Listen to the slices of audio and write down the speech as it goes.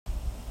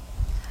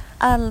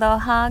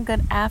Aloha,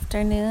 good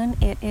afternoon.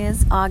 It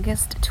is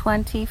August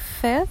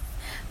 25th.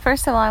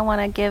 First of all, I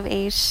want to give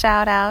a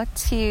shout out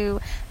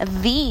to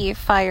the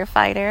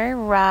firefighter,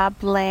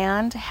 Rob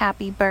Land.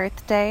 Happy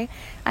birthday.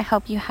 I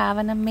hope you have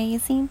an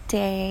amazing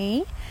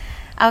day.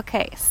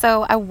 Okay,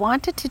 so I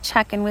wanted to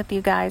check in with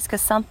you guys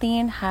because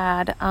something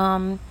had,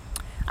 I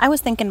was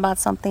thinking about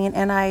something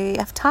and I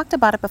have talked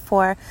about it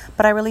before,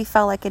 but I really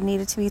felt like it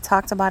needed to be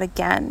talked about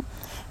again.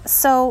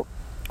 So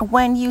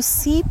when you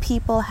see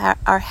people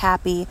are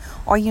happy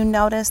or you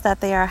notice that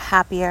they are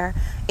happier,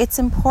 it's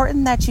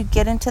important that you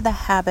get into the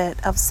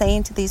habit of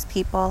saying to these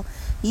people,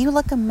 you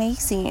look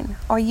amazing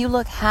or you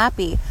look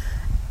happy,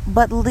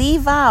 but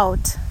leave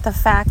out the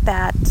fact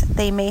that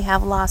they may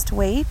have lost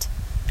weight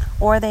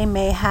or they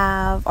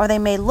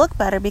may look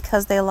better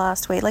because they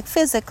lost weight, like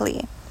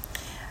physically.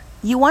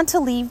 You want to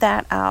leave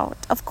that out.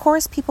 Of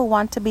course, people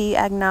want to be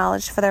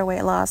acknowledged for their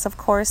weight loss. Of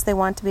course, they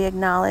want to be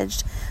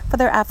acknowledged for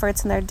their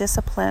efforts and their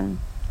discipline.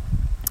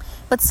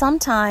 But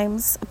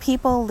sometimes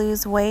people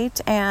lose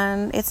weight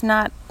and it's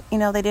not,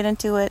 they didn't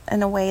do it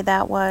in a way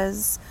that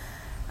was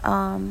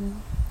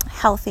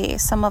healthy.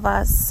 Some of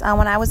us,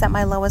 when I was at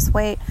my lowest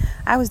weight,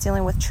 I was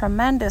dealing with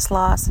tremendous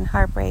loss and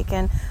heartbreak,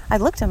 and I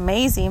looked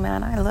amazing,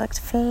 man. I looked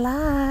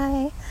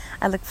fly.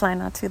 I looked fly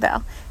now too,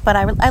 though. But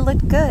I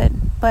looked good.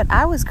 But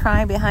I was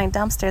crying behind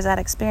dumpsters at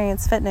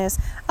Experience Fitness.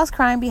 I was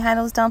crying behind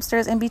those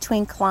dumpsters in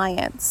between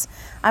clients.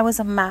 I was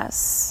a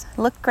mess.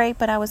 Looked great,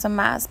 but I was a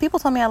mess. People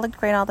told me I looked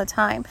great all the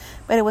time,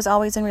 but it was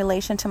always in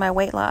relation to my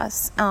weight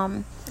loss.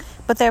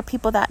 But there are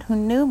people who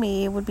knew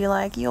me would be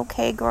like, you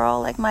okay,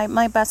 girl? Like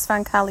my best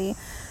friend, Kelly,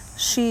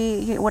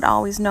 she would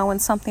always know when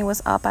something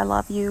was up. I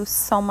love you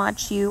so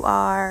much.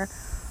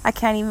 I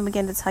can't even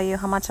begin to tell you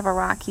how much of a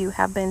rock you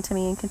have been to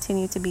me and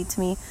continue to be to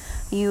me.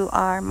 You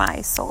are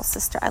my soul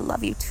sister. I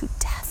love you to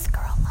death,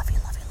 girl. Love you,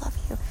 love you, love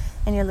you.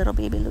 And your little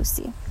baby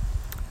Lucy.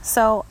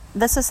 So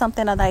this is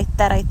something that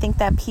I think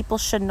that people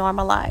should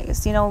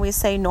normalize. We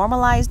say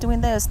normalize doing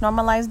this,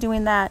 normalize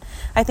doing that.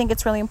 I think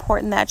it's really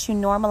important that you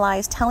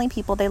normalize telling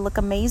people they look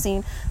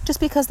amazing just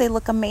because they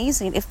look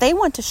amazing. If they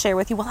want to share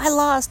with you, well, I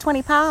lost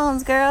 20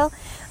 pounds, girl,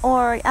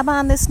 or I'm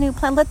on this new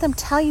plan, let them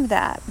tell you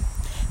that.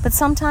 But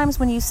sometimes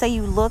when you say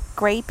you look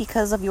great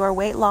because of your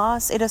weight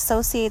loss, it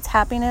associates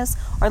happiness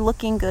or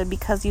looking good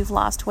because you've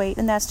lost weight,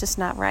 and that's just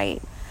not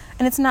right.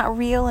 And it's not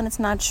real and it's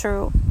not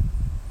true.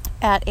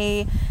 At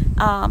a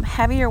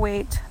heavier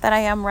weight that I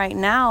am right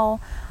now,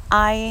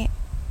 I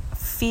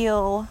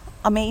feel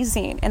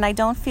amazing, and I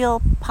don't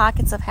feel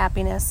pockets of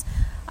happiness.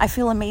 I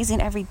feel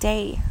amazing every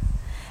day.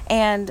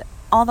 And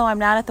although I'm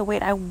not at the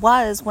weight I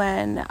was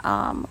when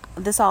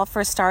this all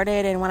first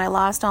started and when I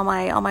lost all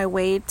my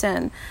weight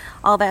and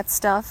all that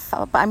stuff,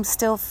 I'm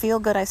still feel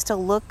good. I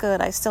still look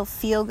good. I still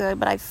feel good,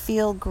 but I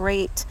feel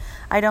great.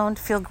 I don't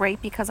feel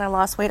great because I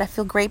lost weight. I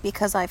feel great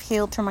because I've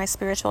healed through my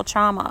spiritual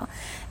trauma.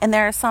 And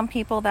there are some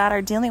people that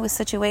are dealing with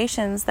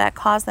situations that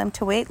cause them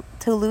to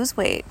lose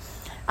weight,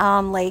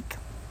 like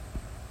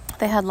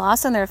they had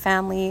loss in their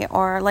family,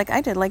 or like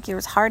I did, like it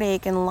was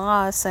heartache and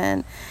loss,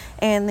 and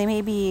they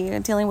may be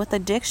dealing with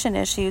addiction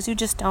issues. You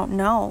just don't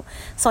know.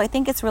 So I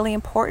think it's really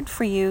important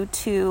for you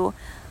to,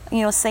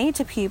 say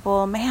to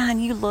people, man,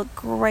 you look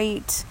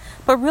great,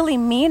 but really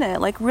mean it.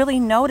 Like really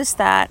notice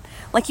that.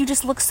 Like you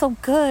just look so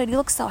good. You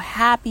look so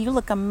happy. You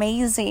look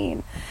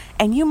amazing.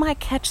 And you might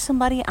catch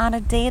somebody on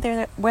a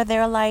day where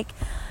they're like,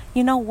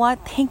 you know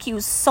what? Thank you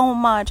so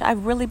much.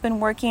 I've really been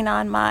working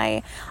on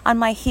my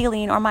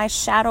healing or my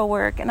shadow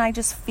work, and I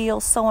just feel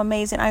so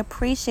amazing. I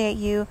appreciate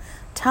you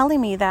telling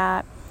me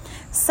that.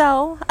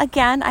 So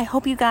again, I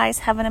hope you guys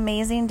have an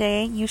amazing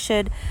day. You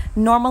should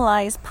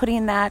normalize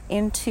putting that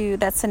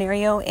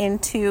scenario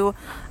into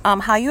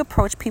how you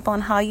approach people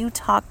and how you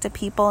talk to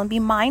people, and be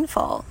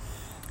mindful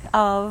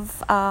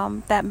of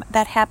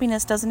that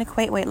happiness doesn't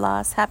equate weight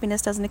loss.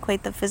 Happiness doesn't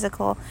equate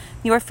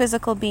your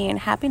physical being.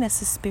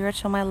 Happiness is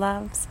spiritual, my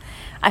loves.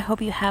 I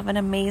hope you have an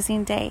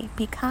amazing day.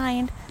 Be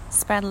kind,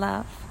 spread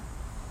love.